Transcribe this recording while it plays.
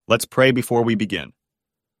Let's pray before we begin.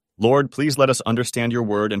 Lord, please let us understand your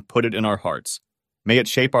word and put it in our hearts. May it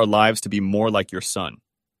shape our lives to be more like your Son.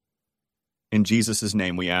 In Jesus'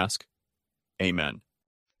 name we ask. Amen.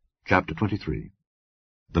 Chapter 23.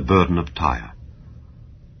 The Burden of Tyre.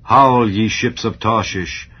 Howl, ye ships of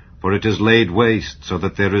Tarshish, for it is laid waste, so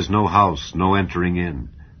that there is no house, no entering in.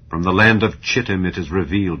 From the land of Chittim it is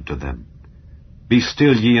revealed to them. Be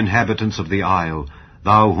still, ye inhabitants of the isle,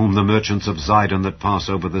 thou whom the merchants of Zidon that pass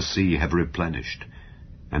over the sea have replenished.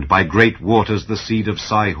 And by great waters the seed of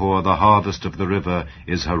Sihor, the harvest of the river,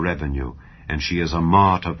 is her revenue, and she is a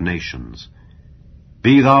mart of nations.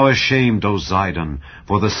 Be thou ashamed, O Zidon,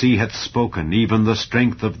 for the sea hath spoken, even the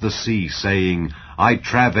strength of the sea, saying, I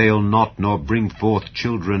travail not, nor bring forth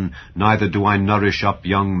children, neither do I nourish up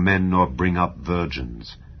young men, nor bring up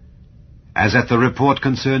virgins. As at the report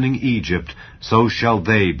concerning Egypt, so shall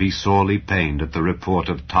they be sorely pained at the report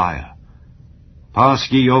of Tyre. Pass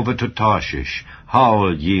ye over to Tarshish,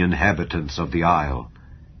 howl, ye inhabitants of the isle.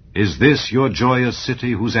 Is this your joyous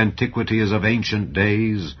city, whose antiquity is of ancient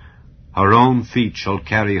days? Her own feet shall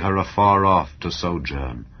carry her afar off to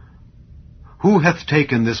sojourn. Who hath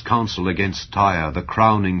taken this counsel against Tyre, the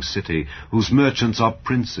crowning city, whose merchants are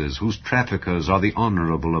princes, whose traffickers are the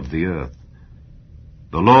honorable of the earth?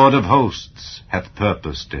 The Lord of hosts hath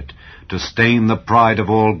purposed it, to stain the pride of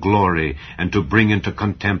all glory, and to bring into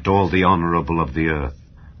contempt all the honorable of the earth.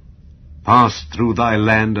 Pass through thy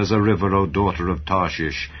land as a river, O daughter of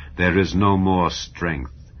Tarshish, there is no more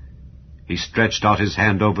strength. He stretched out his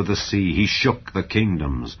hand over the sea, he shook the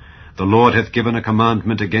kingdoms. The Lord hath given a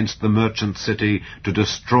commandment against the merchant city, to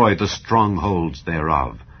destroy the strongholds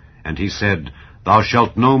thereof. And he said, Thou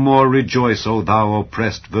shalt no more rejoice, O thou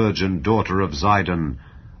oppressed virgin, daughter of Zidon.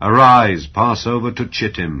 Arise, pass over to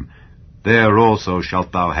Chittim, there also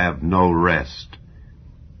shalt thou have no rest.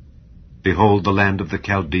 Behold the land of the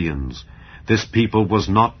Chaldeans. This people was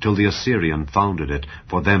not till the Assyrian founded it,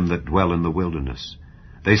 for them that dwell in the wilderness.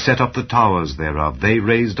 They set up the towers thereof, they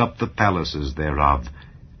raised up the palaces thereof,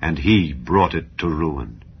 and he brought it to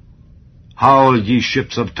ruin. Howl, ye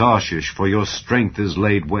ships of Tarshish, for your strength is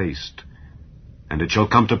laid waste. And it shall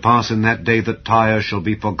come to pass in that day that Tyre shall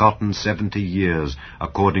be forgotten 70 years,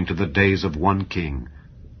 according to the days of one king.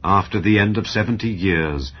 After the end of 70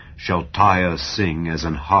 years shall Tyre sing as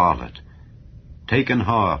an harlot. Take an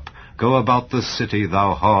harp, go about the city,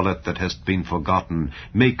 thou harlot that hast been forgotten.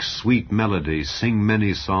 Make sweet melody, sing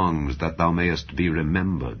many songs, that thou mayest be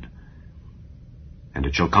remembered. And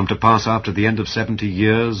it shall come to pass after the end of 70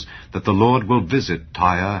 years, that the Lord will visit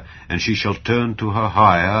Tyre, and she shall turn to her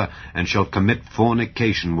hire, and shall commit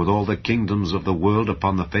fornication with all the kingdoms of the world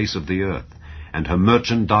upon the face of the earth. And her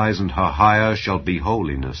merchandise and her hire shall be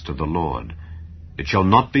holiness to the Lord. It shall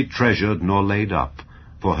not be treasured nor laid up,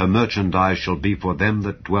 for her merchandise shall be for them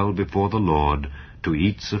that dwell before the Lord, to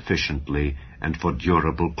eat sufficiently, and for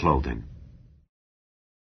durable clothing.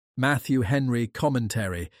 Matthew Henry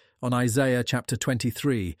Commentary on Isaiah chapter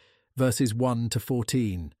 23, verses 1 to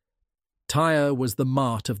 14. Tyre was the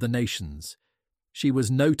mart of the nations. She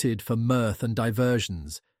was noted for mirth and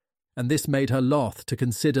diversions, and this made her loth to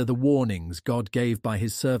consider the warnings God gave by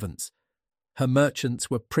his servants. Her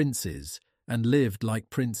merchants were princes, and lived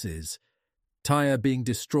like princes. Tyre being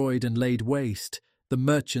destroyed and laid waste, the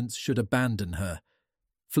merchants should abandon her.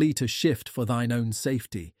 Flee to shift for thine own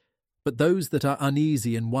safety. But those that are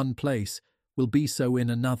uneasy in one place will be so in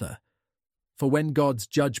another. For when God's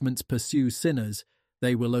judgments pursue sinners,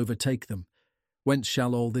 they will overtake them. Whence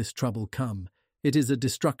shall all this trouble come? It is a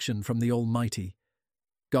destruction from the Almighty.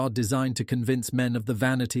 God designed to convince men of the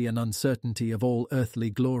vanity and uncertainty of all earthly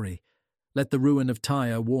glory. Let the ruin of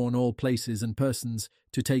Tyre warn all places and persons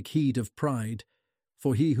to take heed of pride,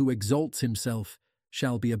 for he who exalts himself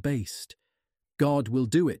shall be abased. God will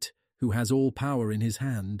do it, who has all power in his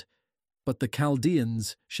hand, but the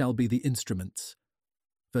Chaldeans shall be the instruments.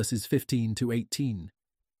 Verses 15 to 18.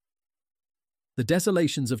 The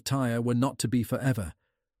desolations of Tyre were not to be forever.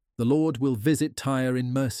 The Lord will visit Tyre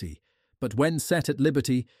in mercy, but when set at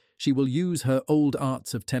liberty, she will use her old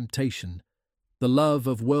arts of temptation. The love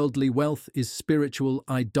of worldly wealth is spiritual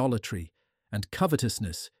idolatry, and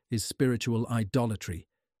covetousness is spiritual idolatry.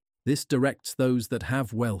 This directs those that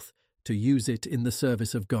have wealth to use it in the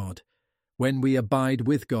service of God. When we abide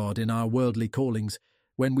with God in our worldly callings,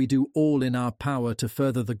 when we do all in our power to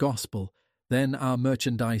further the gospel, then our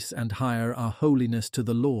merchandise and hire are holiness to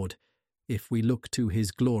the Lord, if we look to his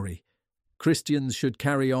glory. Christians should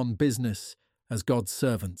carry on business as God's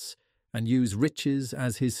servants and use riches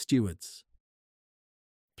as his stewards.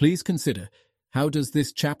 Please consider, how does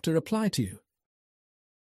this chapter apply to you?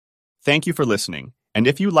 Thank you for listening, and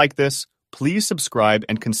if you like this, please subscribe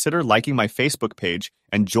and consider liking my Facebook page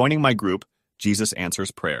and joining my group, Jesus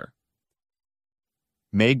Answers Prayer.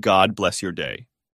 May God bless your day.